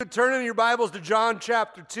Turn in your Bibles to John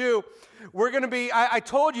chapter 2. We're going to be, I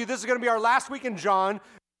told you this is going to be our last week in John,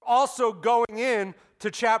 also going in to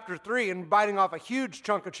chapter 3 and biting off a huge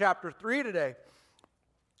chunk of chapter 3 today.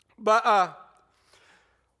 But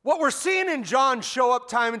what we're seeing in John show up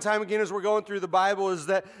time and time again as we're going through the Bible is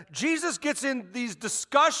that Jesus gets in these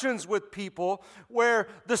discussions with people where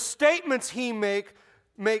the statements he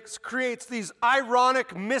makes creates these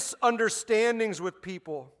ironic misunderstandings with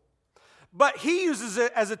people. But he uses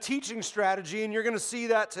it as a teaching strategy, and you're going to see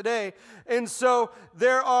that today. And so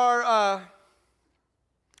there's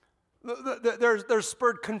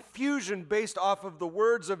spurred confusion based off of the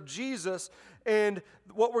words of Jesus, and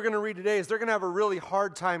what we're going to read today is they're going to have a really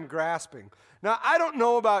hard time grasping. Now, I don't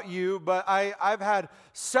know about you, but I've had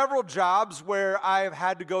several jobs where I've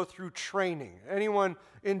had to go through training. Anyone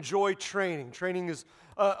enjoy training? Training is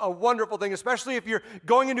a wonderful thing, especially if you're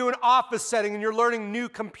going into an office setting and you're learning new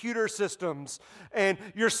computer systems and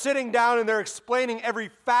you're sitting down and they're explaining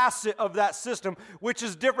every facet of that system, which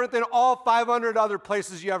is different than all 500 other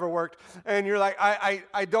places you ever worked. And you're like,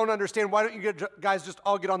 I don't understand. Why don't you guys just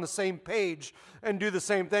all get on the same page and do the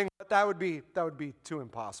same thing? But that would be too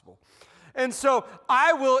impossible. And so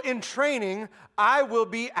in training, I will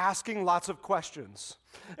be asking lots of questions.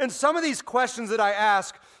 And some of these questions that I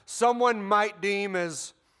ask, someone might deem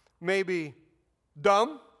as maybe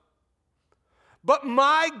dumb. But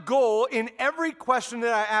my goal in every question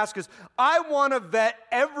that I ask is I want to vet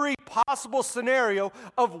every possible scenario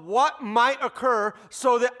of what might occur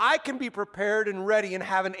so that I can be prepared and ready and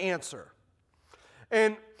have an answer.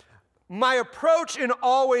 And my approach in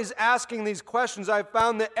always asking these questions, I've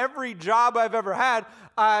found that every job I've ever had,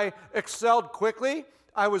 I excelled quickly,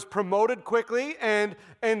 I was promoted quickly, and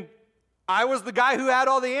I was the guy who had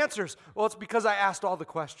all the answers. Well, it's because I asked all the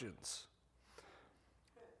questions.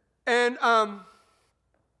 And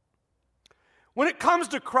when it comes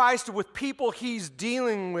to Christ with people he's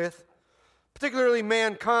dealing with, particularly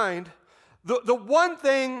mankind, the one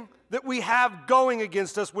thing that we have going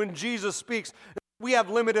against us when Jesus speaks, we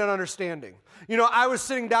have limited understanding. You know, I was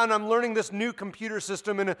sitting down and I'm learning this new computer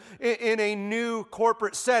system in a new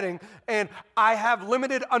corporate setting, and I have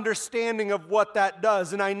limited understanding of what that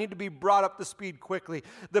does, and I need to be brought up to speed quickly.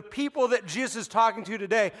 The people that Jesus is talking to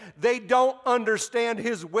today, they don't understand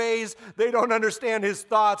his ways. They don't understand his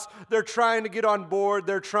thoughts. They're trying to get on board.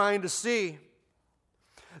 They're trying to see.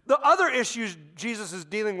 The other issues Jesus is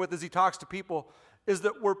dealing with as he talks to people is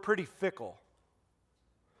that we're pretty fickle.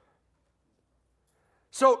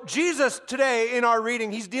 So Jesus today in our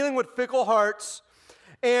reading, he's dealing with fickle hearts,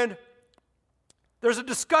 and there's a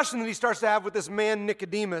discussion that he starts to have with this man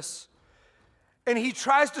Nicodemus, and he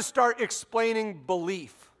tries to start explaining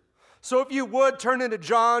belief. So if you would, turn into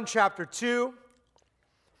John chapter 2.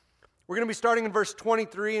 We're going to be starting in verse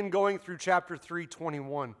 23 and going through chapter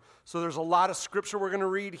 3:21. So there's a lot of scripture we're going to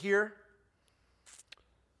read here.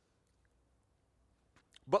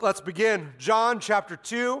 But let's begin. John chapter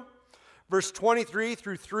 2. Verse 23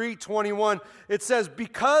 through 3:21, it says,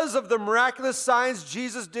 because of the miraculous signs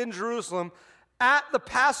Jesus did in Jerusalem at the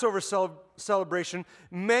Passover celebration,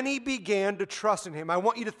 many began to trust in him. I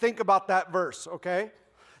want you to think about that verse, okay?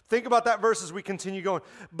 Think about that verse as we continue going.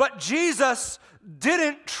 But Jesus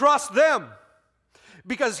didn't trust them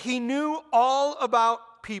because he knew all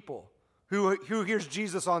about people. Who hears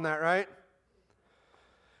Jesus on that, right?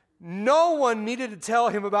 No one needed to tell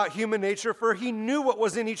him about human nature, for he knew what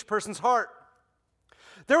was in each person's heart.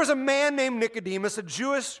 There was a man named Nicodemus, a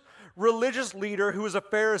Jewish religious leader who was a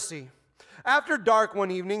Pharisee. After dark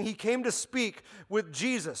one evening, he came to speak with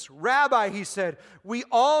Jesus. Rabbi, he said, we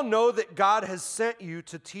all know that God has sent you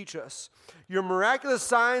to teach us. Your miraculous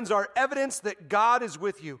signs are evidence that God is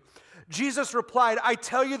with you. Jesus replied, I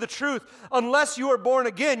tell you the truth, unless you are born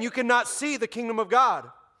again, you cannot see the kingdom of God.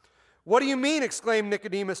 What do you mean? Exclaimed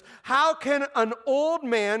Nicodemus. How can an old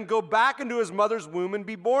man go back into his mother's womb and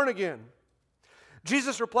be born again?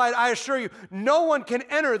 Jesus replied, I assure you, no one can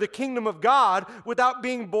enter the kingdom of God without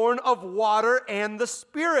being born of water and the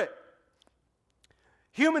Spirit.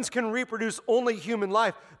 Humans can reproduce only human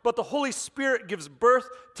life, but the Holy Spirit gives birth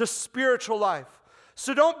to spiritual life.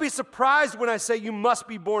 So don't be surprised when I say you must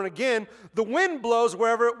be born again. The wind blows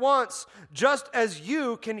wherever it wants, just as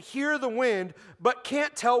you can hear the wind, but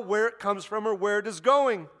can't tell where it comes from or where it is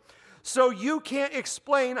going. So you can't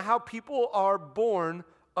explain how people are born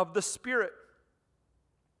of the Spirit.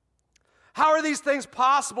 How are these things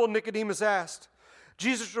possible? Nicodemus asked.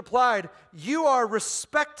 Jesus replied, you are a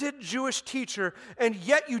respected Jewish teacher, and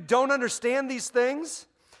yet you don't understand these things?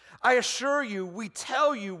 I assure you, we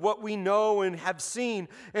tell you what we know and have seen,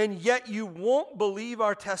 and yet you won't believe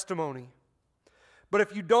our testimony. But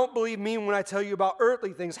if you don't believe me when I tell you about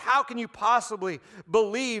earthly things, how can you possibly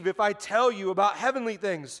believe if I tell you about heavenly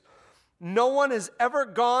things? No one has ever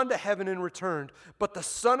gone to heaven and returned, but the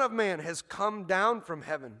Son of Man has come down from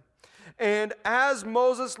heaven. And as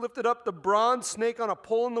Moses lifted up the bronze snake on a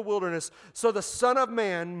pole in the wilderness, so the Son of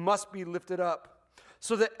Man must be lifted up,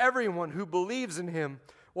 so that everyone who believes in him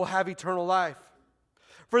will have eternal life.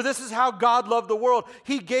 For this is how God loved the world.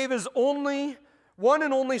 He gave his one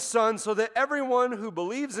and only Son, so that everyone who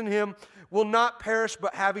believes in him will not perish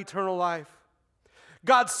but have eternal life.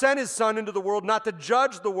 God sent his Son into the world not to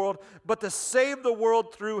judge the world, but to save the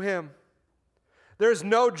world through him. There is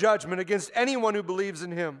no judgment against anyone who believes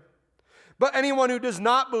in him. But anyone who does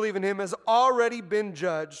not believe in him has already been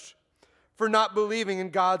judged for not believing in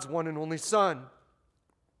God's one and only Son.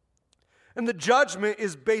 And the judgment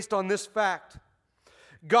is based on this fact.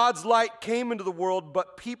 God's light came into the world,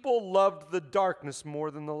 but people loved the darkness more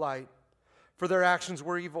than the light, for their actions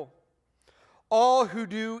were evil. All who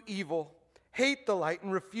do evil hate the light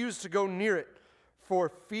and refuse to go near it, for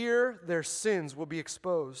fear their sins will be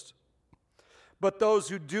exposed. But those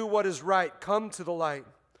who do what is right come to the light,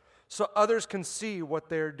 so others can see what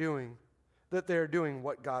they're doing, that they're doing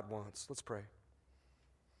what God wants. Let's pray.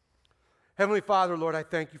 Heavenly Father, Lord, I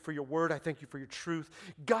thank you for your word. I thank you for your truth.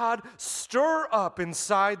 God, stir up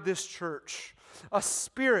inside this church a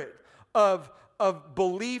spirit of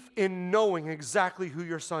belief in knowing exactly who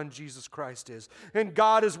your Son, Jesus Christ, is. And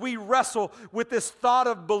God, as we wrestle with this thought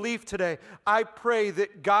of belief today, I pray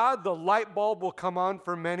that, God, the light bulb will come on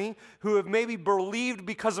for many who have maybe believed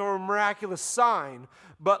because of a miraculous sign,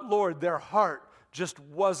 but, Lord, their heart just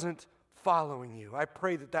wasn't following you. I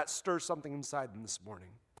pray that that stirs something inside them this morning.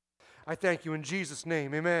 I thank you in Jesus'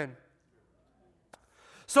 name. Amen.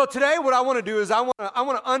 So today what I want to do is I want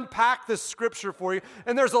to unpack this scripture for you.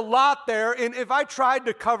 And there's a lot there. And if I tried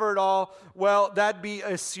to cover it all, well, that'd be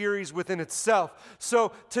a series within itself.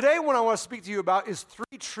 So today what I want to speak to you about is 3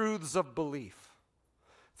 truths of belief.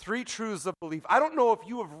 3 truths of belief. I don't know if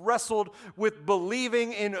you have wrestled with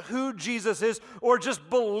believing in who Jesus is or just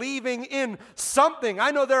believing in something. I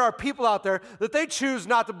know there are people out there that they choose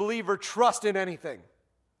not to believe or trust in anything.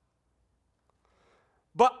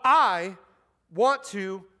 But I want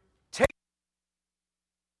to take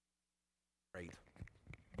great.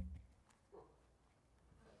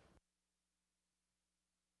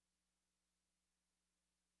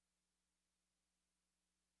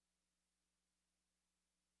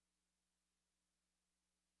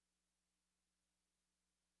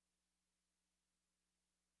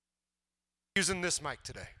 Using this mic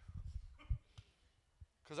today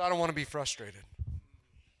because I don't want to be frustrated.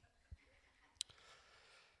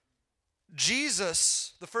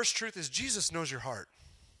 Jesus, the first truth is Jesus knows your heart.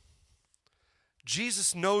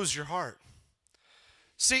 Jesus knows your heart.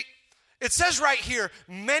 See, it says right here,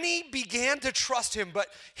 many began to trust him, but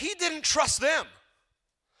he didn't trust them.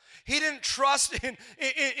 He didn't trust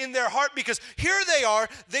in their heart because here they are.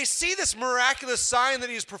 They see this miraculous sign that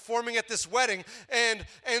he's performing at this wedding, and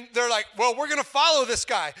they're like, well, we're going to follow this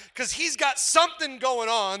guy because he's got something going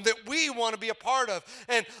on that we want to be a part of.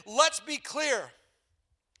 And let's be clear.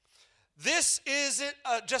 This isn't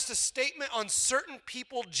just a statement on certain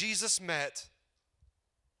people Jesus met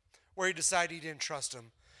where he decided he didn't trust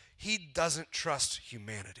them. He doesn't trust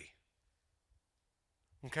humanity.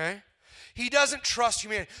 Okay? He doesn't trust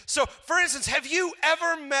humanity. So, for instance, have you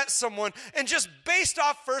ever met someone and just based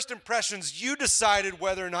off first impressions, you decided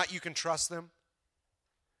whether or not you can trust them?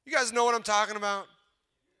 You guys know what I'm talking about?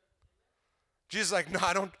 Jesus is like, no,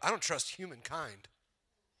 I don't trust humankind.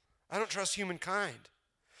 I don't trust humankind.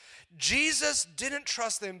 Jesus didn't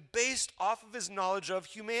trust them based off of his knowledge of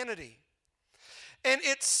humanity. And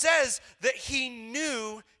it says that he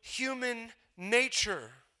knew human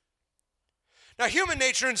nature. Now, human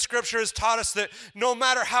nature in Scripture has taught us that no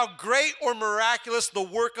matter how great or miraculous the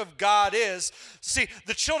work of God is, see,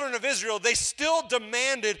 the children of Israel, they still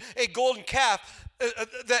demanded a golden calf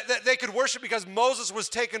that they could worship because Moses was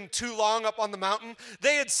taking too long up on the mountain.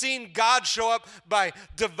 They had seen God show up by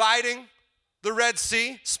dividing the Red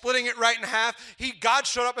Sea, splitting it right in half. God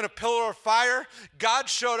showed up in a pillar of fire. God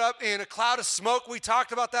showed up in a cloud of smoke. We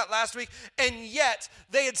talked about that last week. And yet,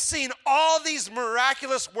 they had seen all these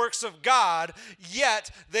miraculous works of God,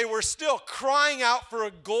 yet they were still crying out for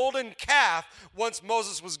a golden calf once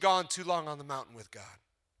Moses was gone too long on the mountain with God.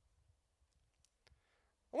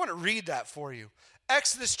 I want to read that for you.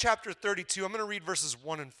 Exodus chapter 32. I'm going to read verses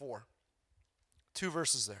 1 and 4. 2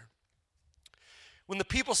 verses there. When the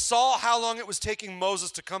people saw how long it was taking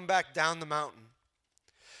Moses to come back down the mountain,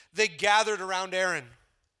 they gathered around Aaron.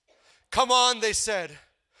 Come on, they said,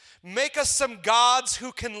 make us some gods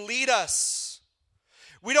who can lead us.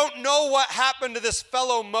 We don't know what happened to this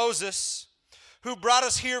fellow Moses who brought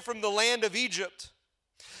us here from the land of Egypt.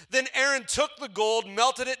 Then Aaron took the gold,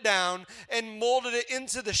 melted it down, and molded it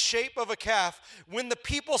into the shape of a calf. When the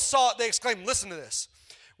people saw it, they exclaimed, listen to this.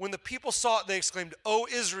 When the people saw it, they exclaimed, O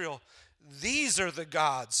Israel, these are the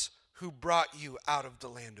gods who brought you out of the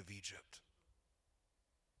land of Egypt.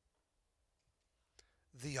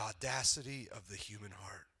 The audacity of the human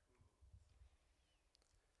heart.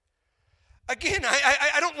 Again,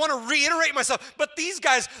 I don't want to reiterate myself, but these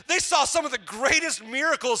guys, they saw some of the greatest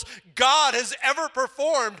miracles God has ever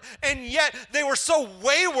performed, and yet they were so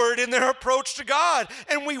wayward in their approach to God.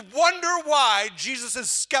 And we wonder why Jesus is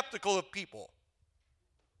skeptical of people.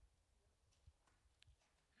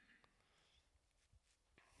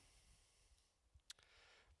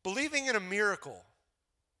 Believing in a miracle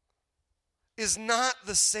is not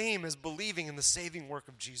the same as believing in the saving work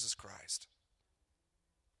of Jesus Christ.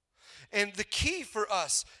 And the key for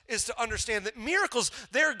us is to understand that miracles,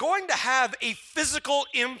 they're going to have a physical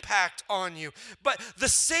impact on you. But the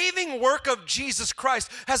saving work of Jesus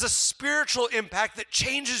Christ has a spiritual impact that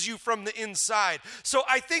changes you from the inside. So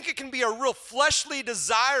I think it can be a real fleshly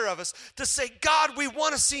desire of us to say, God, we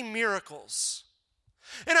want to see miracles.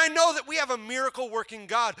 And I know that we have a miracle-working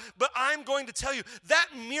God, but I'm going to tell you that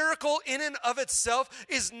miracle in and of itself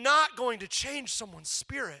is not going to change someone's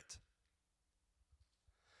spirit.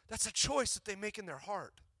 That's a choice that they make in their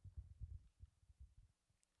heart.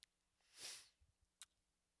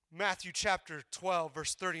 Matthew chapter 12,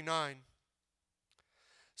 verse 39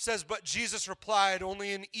 says, But Jesus replied,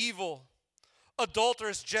 Only an evil,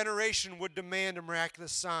 adulterous generation would demand a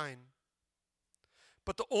miraculous sign.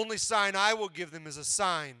 But the only sign I will give them is a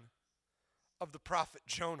sign of the prophet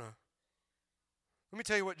Jonah. Let me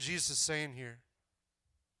tell you what Jesus is saying here.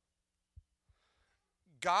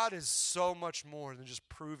 God is so much more than just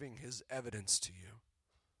proving his evidence to you.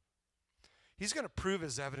 He's going to prove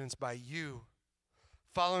his evidence by you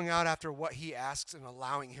following out after what he asks and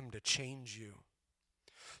allowing him to change you.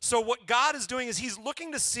 So what God is doing is he's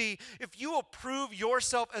looking to see if you will prove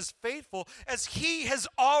yourself as faithful as he has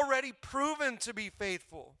already proven to be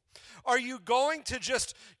faithful. Are you going to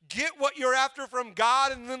just get what you're after from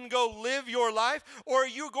God and then go live your life? Or are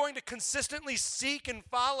you going to consistently seek and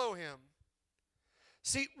follow him?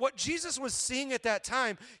 See, what Jesus was seeing at that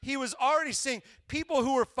time, he was already seeing people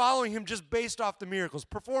who were following him just based off the miracles.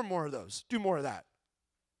 Perform more of those. Do more of that.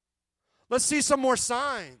 Let's see some more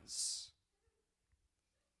signs.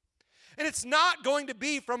 And it's not going to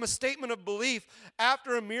be from a statement of belief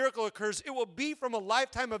after a miracle occurs. It will be from a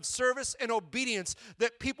lifetime of service and obedience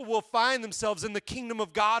that people will find themselves in the kingdom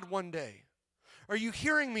of God one day. Are you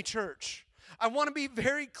hearing me, church? I want to be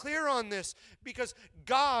very clear on this because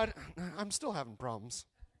God, I'm still having problems.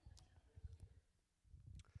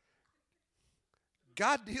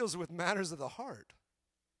 God deals with matters of the heart.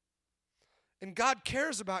 And God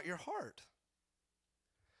cares about your heart.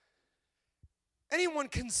 Anyone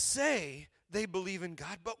can say they believe in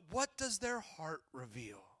God, but what does their heart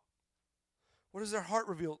reveal? What does their heart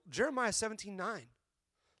reveal? Jeremiah 17:9.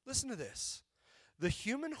 Listen to this. The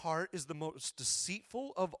human heart is the most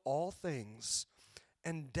deceitful of all things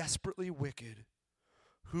and desperately wicked.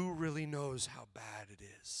 Who really knows how bad it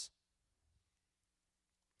is?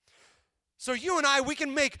 So you and I, we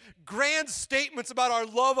can make grand statements about our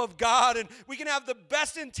love of God, and we can have the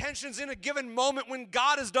best intentions in a given moment when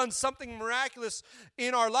God has done something miraculous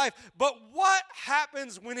in our life. But what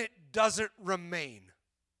happens when it doesn't remain?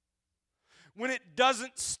 When it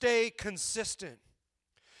doesn't stay consistent?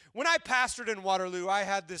 When I pastored in Waterloo, I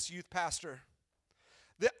had this youth pastor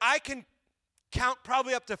that I can count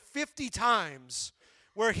probably up to 50 times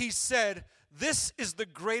where he said, "This is the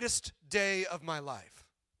greatest day of my life."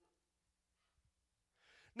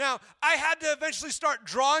 Now, I had to eventually start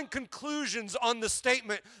drawing conclusions on the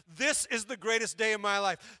statement, "This is the greatest day of my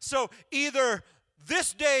life." So either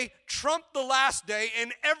this day trumped the last day,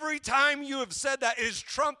 and every time you have said that, it has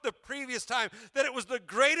trumped the previous time, that it was the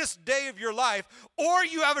greatest day of your life, or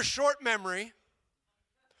you have a short memory,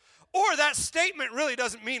 or that statement really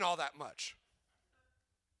doesn't mean all that much.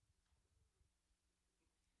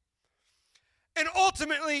 And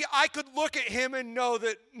ultimately, I could look at him and know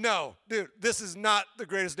that, no, dude, this is not the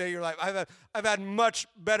greatest day of your life. I've had much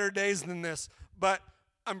better days than this, but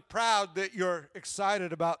I'm proud that you're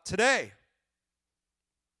excited about today.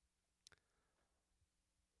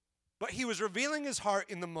 But he was revealing his heart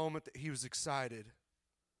in the moment that he was excited.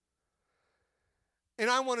 And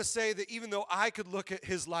I want to say that even though I could look at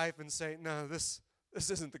his life and say, no, this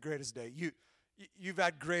isn't the greatest day. You've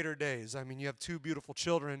had greater days. I mean, you have 2 beautiful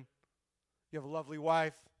children. You have a lovely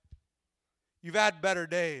wife. You've had better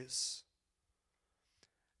days.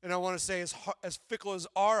 and I want to say as fickle as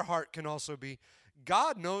our heart can also be,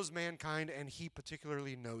 God knows mankind, and he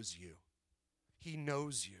particularly knows you. He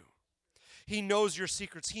knows you. He knows your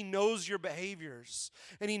secrets. He knows your behaviors,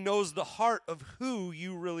 and he knows the heart of who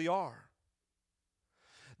you really are.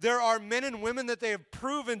 There are men and women that they have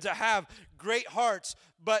proven to have great hearts,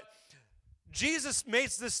 but Jesus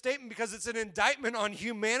makes this statement because it's an indictment on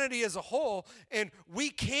humanity as a whole, and we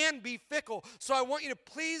can be fickle. So I want you to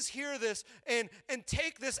please hear this and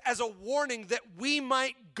take this as a warning that we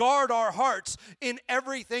might guard our hearts in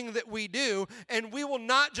everything that we do, and we will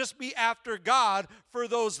not just be after God for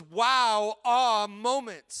those wow, awe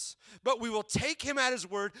moments, but we will take him at his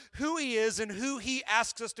word, who he is and who he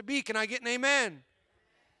asks us to be. Can I get an amen?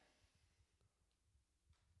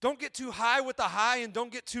 Don't get too high with the high and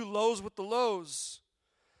don't get too lows with the lows,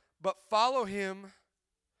 but follow him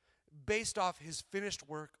based off his finished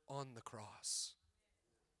work on the cross.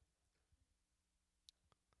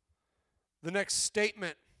 The next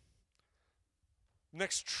statement,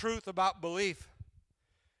 next truth about belief,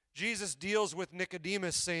 Jesus deals with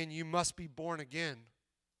Nicodemus saying, you must be born again.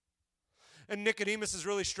 And Nicodemus is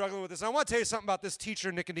really struggling with this. And I want to tell you something about this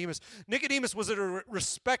teacher, Nicodemus. Nicodemus was a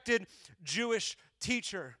respected Jewish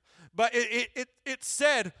teacher. But it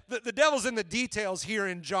said that the devil's in the details here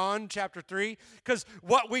in John chapter 3, because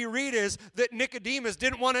what we read is that Nicodemus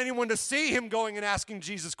didn't want anyone to see him going and asking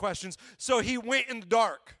Jesus questions, so he went in the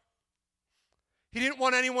dark. He didn't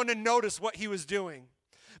want anyone to notice what he was doing.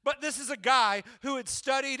 But this is a guy who had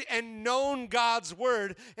studied and known God's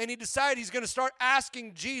word, and he decided he's going to start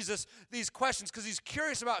asking Jesus these questions because he's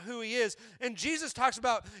curious about who he is. And Jesus talks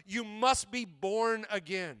about, you must be born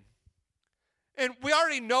again. And we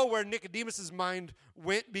already know where Nicodemus' mind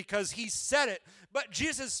went because he said it, but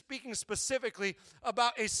Jesus is speaking specifically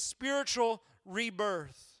about a spiritual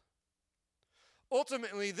rebirth.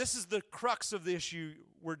 Ultimately, this is the crux of the issue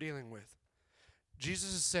we're dealing with.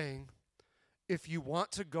 Jesus is saying, if you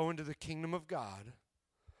want to go into the kingdom of God,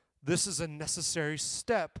 this is a necessary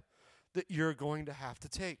step that you're going to have to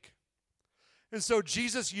take. And so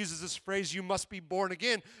Jesus uses this phrase, you must be born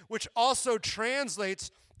again, which also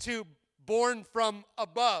translates to born from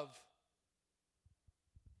above.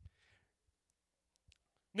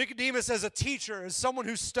 Nicodemus, as a teacher, as someone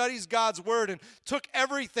who studies God's word and took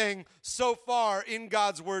everything so far in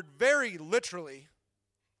God's word very literally,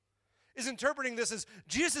 is interpreting this as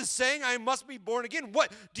Jesus is saying I must be born again.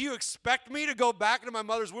 What, do you expect me to go back into my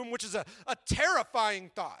mother's womb? Which is a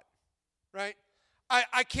terrifying thought, right?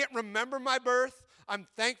 I can't remember my birth. I'm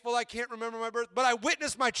thankful I can't remember my birth, but I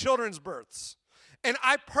witnessed my children's births. And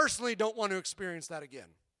I personally don't want to experience that again,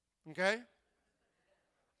 okay?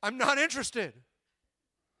 I'm not interested.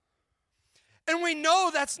 And we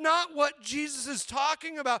know that's not what Jesus is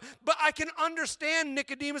talking about, but I can understand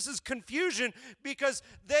Nicodemus' confusion because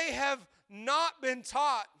they have not been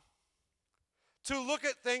taught to look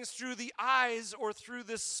at things through the eyes or through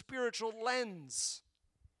this spiritual lens.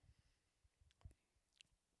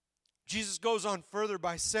 Jesus goes on further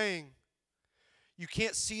by saying, you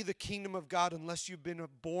can't see the kingdom of God unless you've been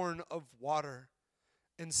born of water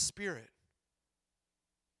and spirit.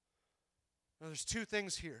 Now, there's two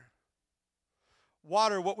things here.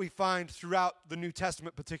 Water, what we find throughout the New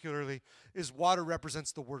Testament particularly, is water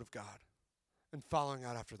represents the Word of God and following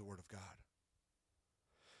out after the Word of God.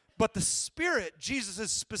 But the Spirit, Jesus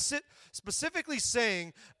is specifically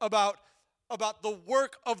saying about the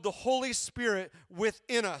work of the Holy Spirit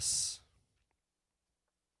within us.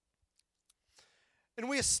 And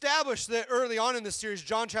we established that early on in this series,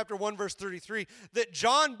 John chapter 1, verse 33, that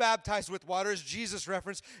John baptized with water, as Jesus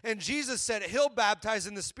referenced, and Jesus said he'll baptize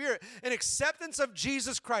in the Spirit. An acceptance of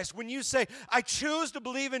Jesus Christ. When you say, I choose to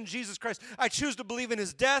believe in Jesus Christ, I choose to believe in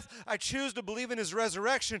his death, I choose to believe in his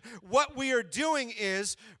resurrection, what we are doing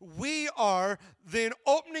is we are then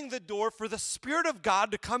opening the door for the Spirit of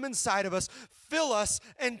God to come inside of us, fill us,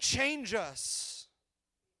 and change us.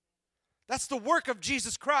 That's the work of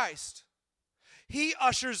Jesus Christ. He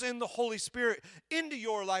ushers in the Holy Spirit into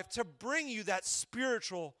your life to bring you that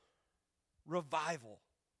spiritual revival.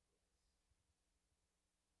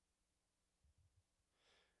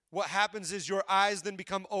 What happens is your eyes then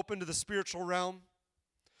become open to the spiritual realm.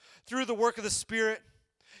 Through the work of the Spirit,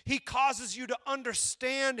 he causes you to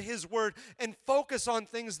understand his word and focus on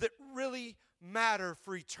things that really matter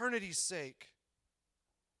for eternity's sake.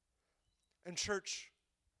 And church,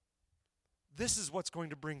 this is what's going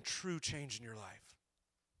to bring true change in your life.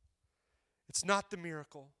 It's not the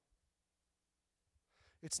miracle.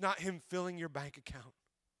 It's not him filling your bank account.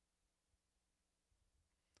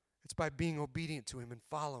 It's by being obedient to him and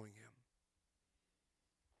following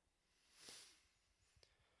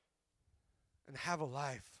him. and have a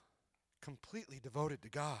life completely devoted to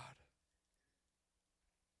God.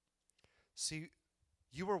 See,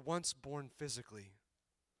 you were once born physically,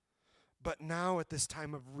 but now at this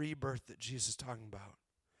time of rebirth that Jesus is talking about,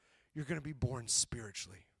 you're going to be born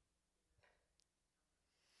spiritually.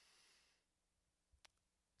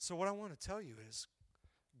 So what I want to tell you is,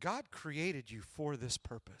 God created you for this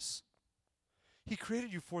purpose. He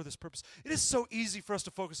created you for this purpose. It is so easy for us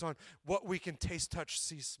to focus on what we can taste, touch,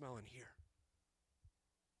 see, smell, and hear.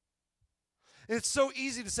 And it's so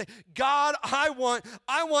easy to say, God, I want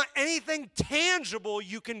anything tangible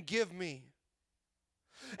you can give me.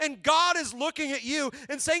 And God is looking at you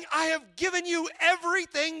and saying, I have given you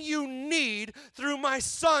everything you need through my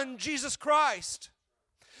Son, Jesus Christ.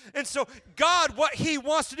 And so God, what he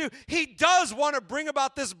wants to do, he does want to bring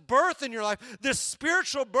about this birth in your life, this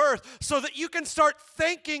spiritual birth, so that you can start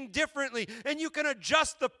thinking differently and you can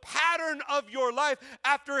adjust the pattern of your life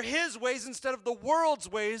after his ways instead of the world's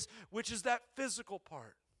ways, which is that physical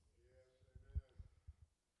part.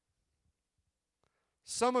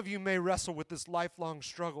 Some of you may wrestle with this lifelong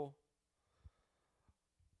struggle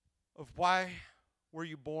of why were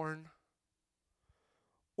you born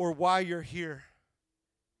or why you're here.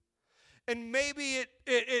 And maybe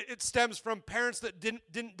it stems from parents that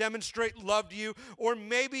didn't demonstrate love to you, or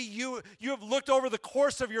maybe you have looked over the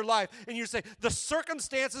course of your life and you say, the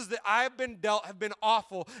circumstances that I have been dealt have been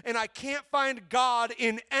awful, and I can't find God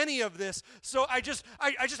in any of this, so I just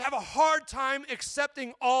have a hard time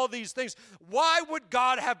accepting all these things. Why would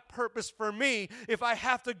God have purpose for me if I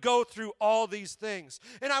have to go through all these things?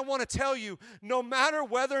 And I want to tell you, no matter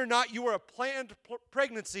whether or not you were a planned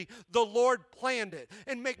pregnancy, the Lord planned it.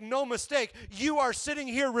 And make no mistake, you are sitting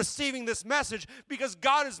here receiving this message because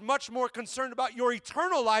God is much more concerned about your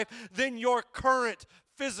eternal life than your current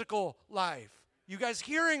physical life. You guys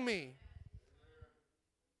hearing me?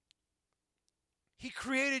 He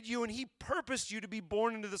created you and he purposed you to be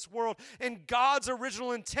born into this world, and God's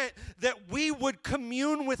original intent that we would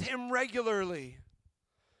commune with him regularly.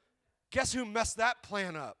 Guess who messed that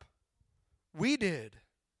plan up? We did.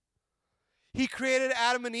 He created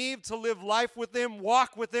Adam and Eve to live life with him,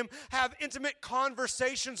 walk with him, have intimate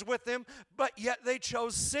conversations with him, but yet they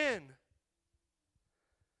chose sin.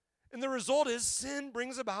 And the result is sin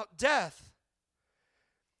brings about death.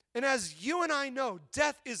 And as you and I know,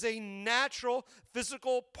 death is a natural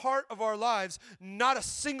physical part of our lives. Not a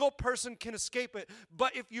single person can escape it.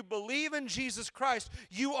 But if you believe in Jesus Christ,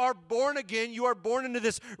 you are born again. You are born into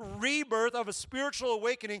this rebirth of a spiritual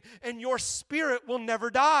awakening, and your spirit will never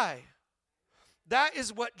die. That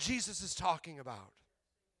is what Jesus is talking about.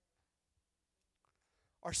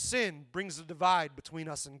 Our sin brings a divide between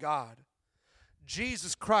us and God.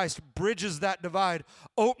 Jesus Christ bridges that divide,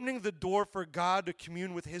 opening the door for God to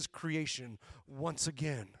commune with his creation once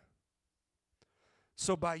again.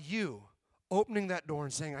 So by you opening that door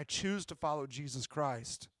and saying, I choose to follow Jesus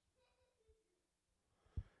Christ,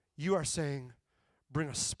 you are saying, bring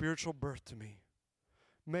a spiritual birth to me.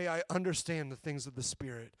 May I understand the things of the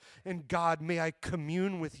Spirit. And God, may I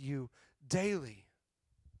commune with you daily.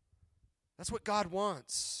 That's what God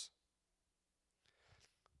wants.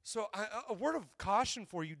 So a word of caution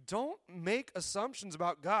for you, don't make assumptions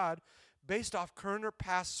about God based off current or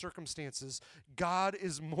past circumstances. God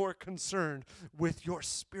is more concerned with your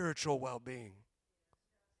spiritual well-being.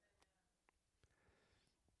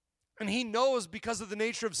 And he knows, because of the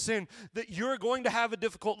nature of sin, that you're going to have a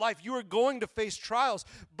difficult life. You are going to face trials.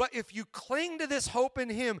 But if you cling to this hope in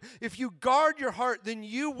him, if you guard your heart, then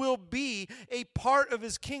you will be a part of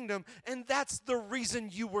his kingdom. And that's the reason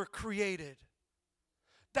you were created.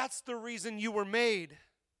 That's the reason you were made.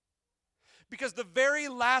 Because the very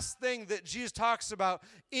last thing that Jesus talks about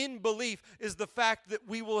in belief is the fact that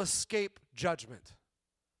we will escape judgment.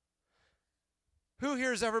 Who here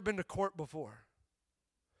has ever been to court before?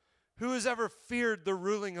 Who has ever feared the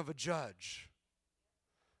ruling of a judge?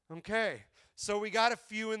 Okay, so we got a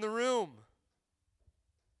few in the room.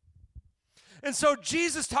 And so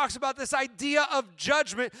Jesus talks about this idea of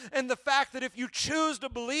judgment and the fact that if you choose to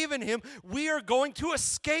believe in him, we are going to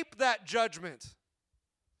escape that judgment.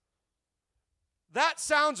 That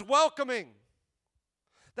sounds welcoming.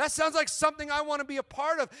 That sounds like something I want to be a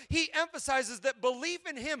part of. He emphasizes that belief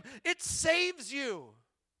in him, it saves you.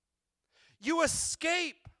 You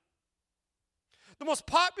escape. The most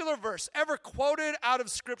popular verse ever quoted out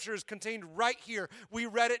of Scripture is contained right here. We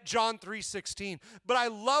read it, John 3:16. But I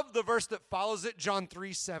love the verse that follows it, John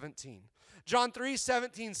 3:17. John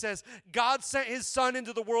 3:17 says, God sent his Son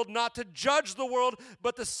into the world not to judge the world,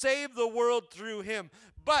 but to save the world through him.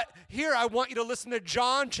 But here I want you to listen to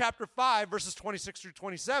John chapter 5, verses 26 through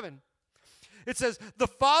 27. It says, the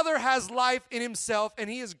Father has life in himself, and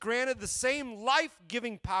he has granted the same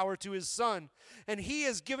life-giving power to his Son. And he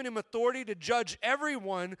has given him authority to judge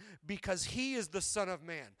everyone because he is the Son of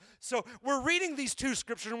Man. So we're reading these two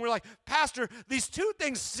scriptures, and we're like, Pastor, these two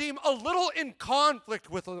things seem a little in conflict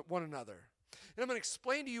with one another. And I'm going to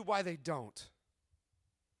explain to you why they don't.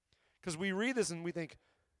 Because we read this and we think,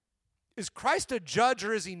 is Christ a judge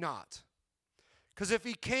or is he not? Because if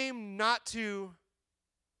he came not to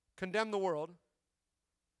condemn the world,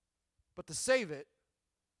 but to save it,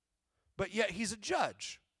 but yet he's a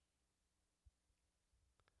judge.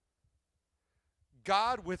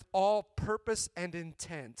 God, with all purpose and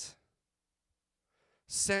intent,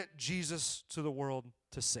 sent Jesus to the world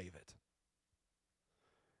to save it.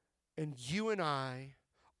 And you and I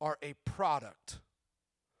are a product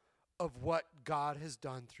of what God has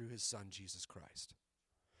done through his Son, Jesus Christ.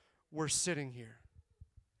 We're sitting here.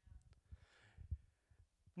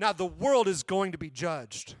 Now, the world is going to be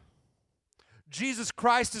judged. Jesus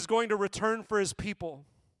Christ is going to return for his people.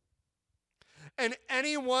 And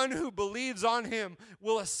anyone who believes on him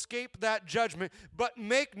will escape that judgment. But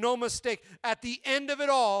make no mistake, at the end of it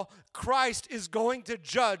all, Christ is going to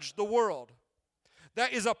judge the world.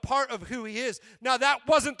 That is a part of who he is. Now, that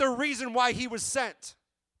wasn't the reason why he was sent.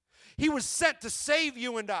 He was sent to save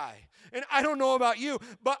you and I. And I don't know about you,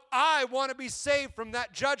 but I want to be saved from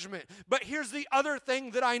that judgment. But here's the other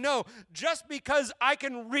thing that I know. Just because I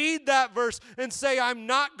can read that verse and say I'm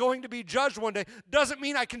not going to be judged one day doesn't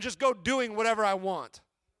mean I can just go doing whatever I want.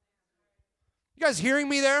 You guys hearing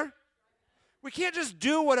me there? We can't just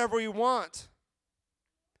do whatever we want.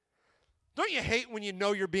 Don't you hate when you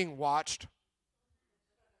know you're being watched?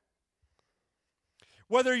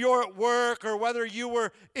 Whether you're at work or whether you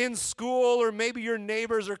were in school or maybe your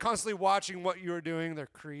neighbors are constantly watching what you're doing, they're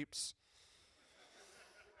creeps.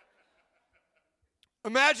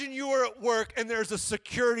 Imagine you were at work and there's a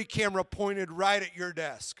security camera pointed right at your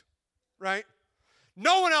desk, right?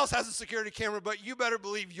 No one else has a security camera, but you better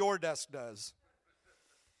believe your desk does.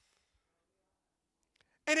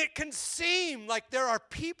 And it can seem like there are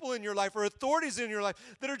people in your life or authorities in your life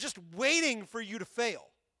that are just waiting for you to fail.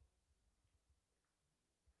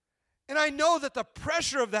 And I know that the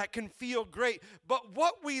pressure of that can feel great, but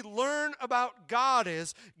what we learn about God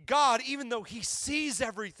is, God, even though he sees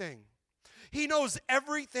everything, he knows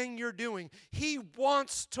everything you're doing, he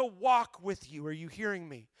wants to walk with you. Are you hearing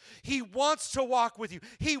me? He wants to walk with you.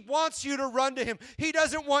 He wants you to run to him. He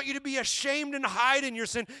doesn't want you to be ashamed and hide in your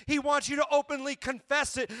sin. He wants you to openly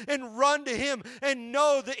confess it and run to him and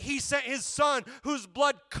know that he sent his Son whose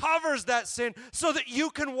blood covers that sin so that you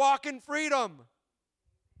can walk in freedom.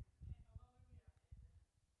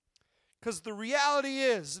 Because the reality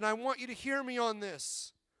is, and I want you to hear me on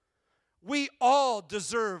this, we all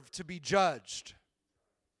deserve to be judged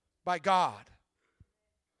by God.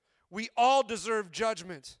 We all deserve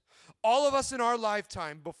judgment. All of us in our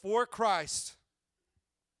lifetime before Christ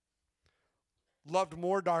loved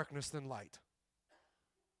more darkness than light.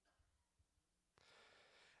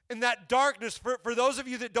 And that darkness, for those of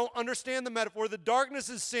you that don't understand the metaphor, the darkness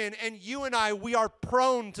is sin, and you and I, we are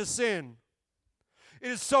prone to sin. It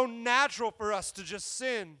is so natural for us to just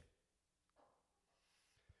sin.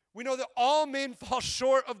 We know that all men fall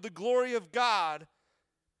short of the glory of God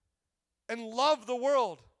and love the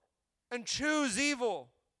world and choose evil.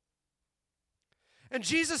 And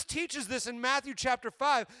Jesus teaches this in Matthew chapter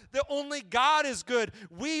 5, that only God is good.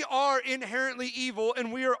 We are inherently evil,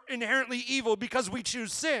 and we are inherently evil because we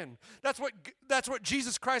choose sin. That's what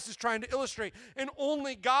Jesus Christ is trying to illustrate. And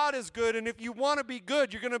only God is good, and if you want to be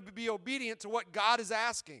good, you're going to be obedient to what God is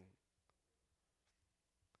asking.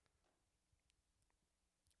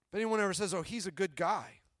 If anyone ever says, oh, he's a good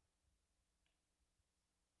guy,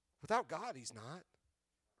 without God, he's not.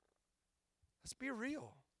 Let's be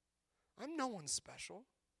real. I'm no one special.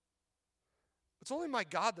 It's only my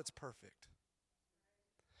God that's perfect.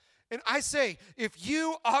 And I say, if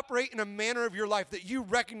you operate in a manner of your life that you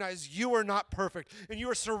recognize you are not perfect, and you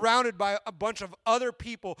are surrounded by a bunch of other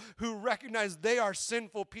people who recognize they are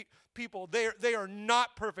sinful people, they are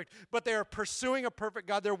not perfect, but they are pursuing a perfect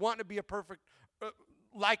God. They're wanting to be a perfect,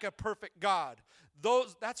 like a perfect God.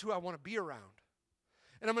 That's who I want to be around.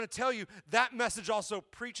 And I'm going to tell you, that message also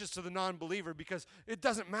preaches to the non-believer, because it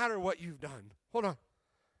doesn't matter what you've done. Hold on.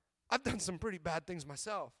 I've done some pretty bad things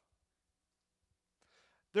myself.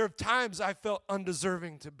 There are times I felt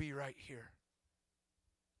undeserving to be right here.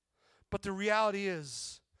 But the reality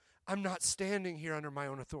is, I'm not standing here under my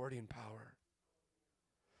own authority and power.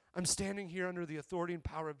 I'm standing here under the authority and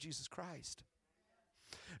power of Jesus Christ.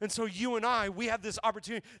 And so you and I, we have this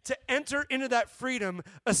opportunity to enter into that freedom,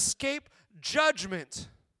 escape judgment,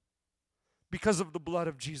 because of the blood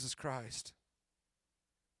of Jesus Christ.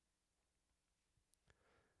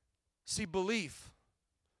 See, belief,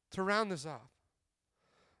 to round this off,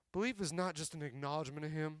 belief is not just an acknowledgement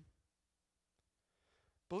of Him.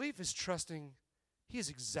 Belief is trusting He is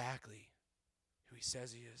exactly who He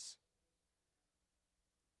says He is.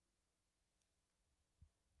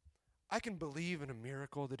 I can believe in a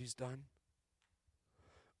miracle that He's done,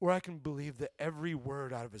 or I can believe that every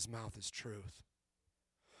word out of His mouth is truth.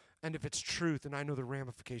 And if it's truth and I know the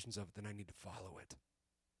ramifications of it, then I need to follow it.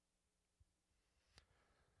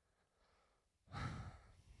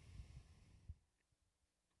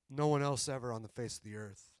 No one else ever on the face of the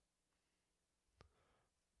earth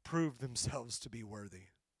proved themselves to be worthy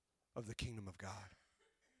of the kingdom of God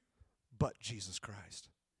but Jesus Christ.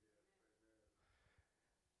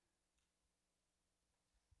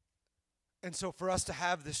 And so for us to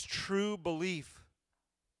have this true belief,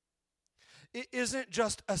 it isn't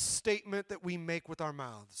just a statement that we make with our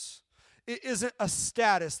mouths. It isn't a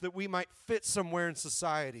status that we might fit somewhere in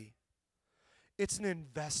society. It's an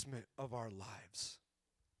investment of our lives.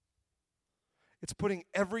 It's putting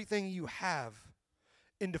everything you have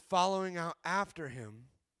into following out after Him,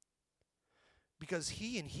 because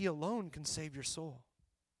He and He alone can save your soul.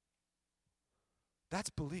 That's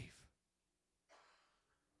belief.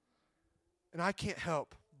 And I can't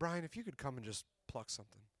help, Brian, if you could come and just pluck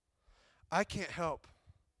something. I can't help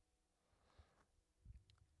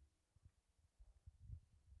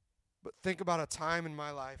but think about a time in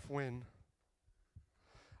my life when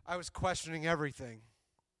I was questioning everything.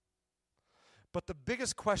 But the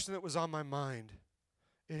biggest question that was on my mind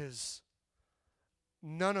is,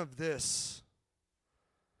 none of this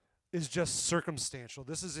is just circumstantial.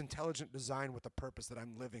 This is intelligent design with a purpose that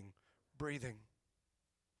I'm living, breathing,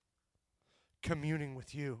 communing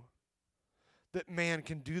with you. That man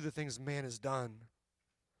can do the things man has done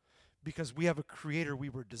because we have a Creator we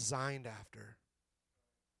were designed after,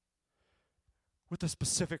 with a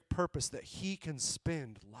specific purpose that He can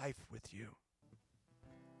spend life with you.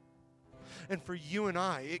 And for you and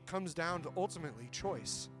I, it comes down to ultimately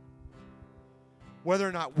choice. Whether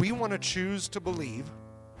or not we want to choose to believe,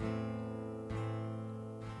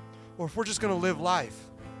 or if we're just going to live life.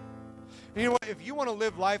 And you know what? If you want to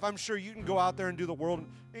live life, I'm sure you can go out there and into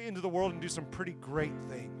the world and do some pretty great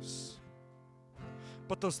things.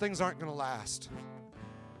 But those things aren't going to last.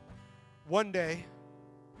 One day,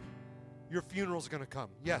 your funeral's going to come.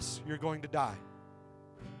 Yes, you're going to die.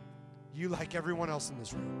 You, like everyone else in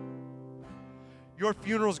this room. Your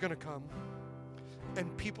funeral's going to come,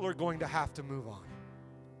 and people are going to have to move on.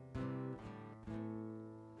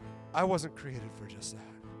 I wasn't created for just that.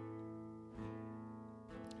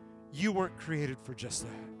 You weren't created for just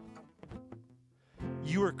that.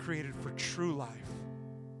 You were created for true life,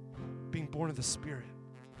 being born of the Spirit,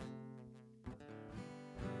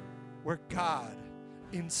 where God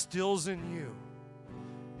instills in you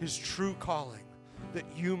His true calling, that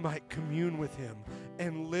you might commune with Him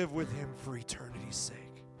and live with Him for eternity's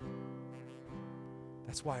sake.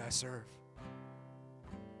 That's why I serve.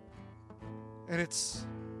 And it's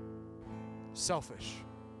selfish,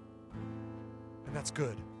 and that's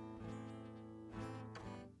good.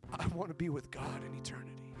 I want to be with God in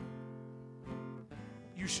eternity.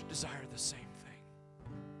 You should desire the same thing.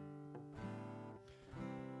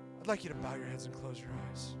 I'd like you to bow your heads and close your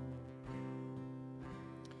eyes.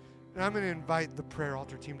 And I'm going to invite the prayer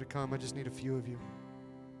altar team to come. I just need a few of you.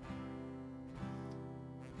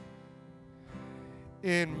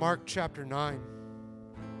 In Mark chapter 9,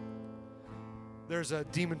 there's a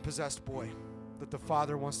demon-possessed boy that the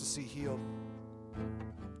father wants to see healed.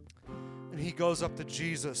 And he goes up to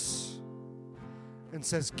Jesus and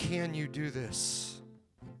says, "Can you do this?"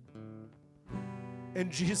 And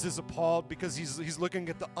Jesus is appalled because he's looking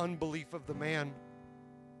at the unbelief of the man.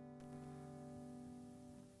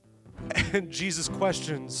 And Jesus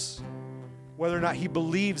questions whether or not he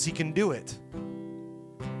believes he can do it.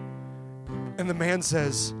 And the man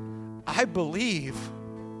says, "I believe,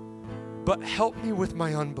 but help me with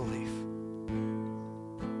my unbelief."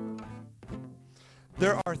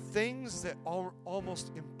 There are things that are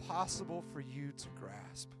almost impossible for you to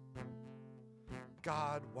grasp.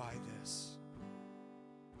 God, why this?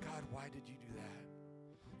 God, why did you do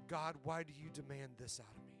that? God, why do you demand this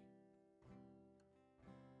out of me?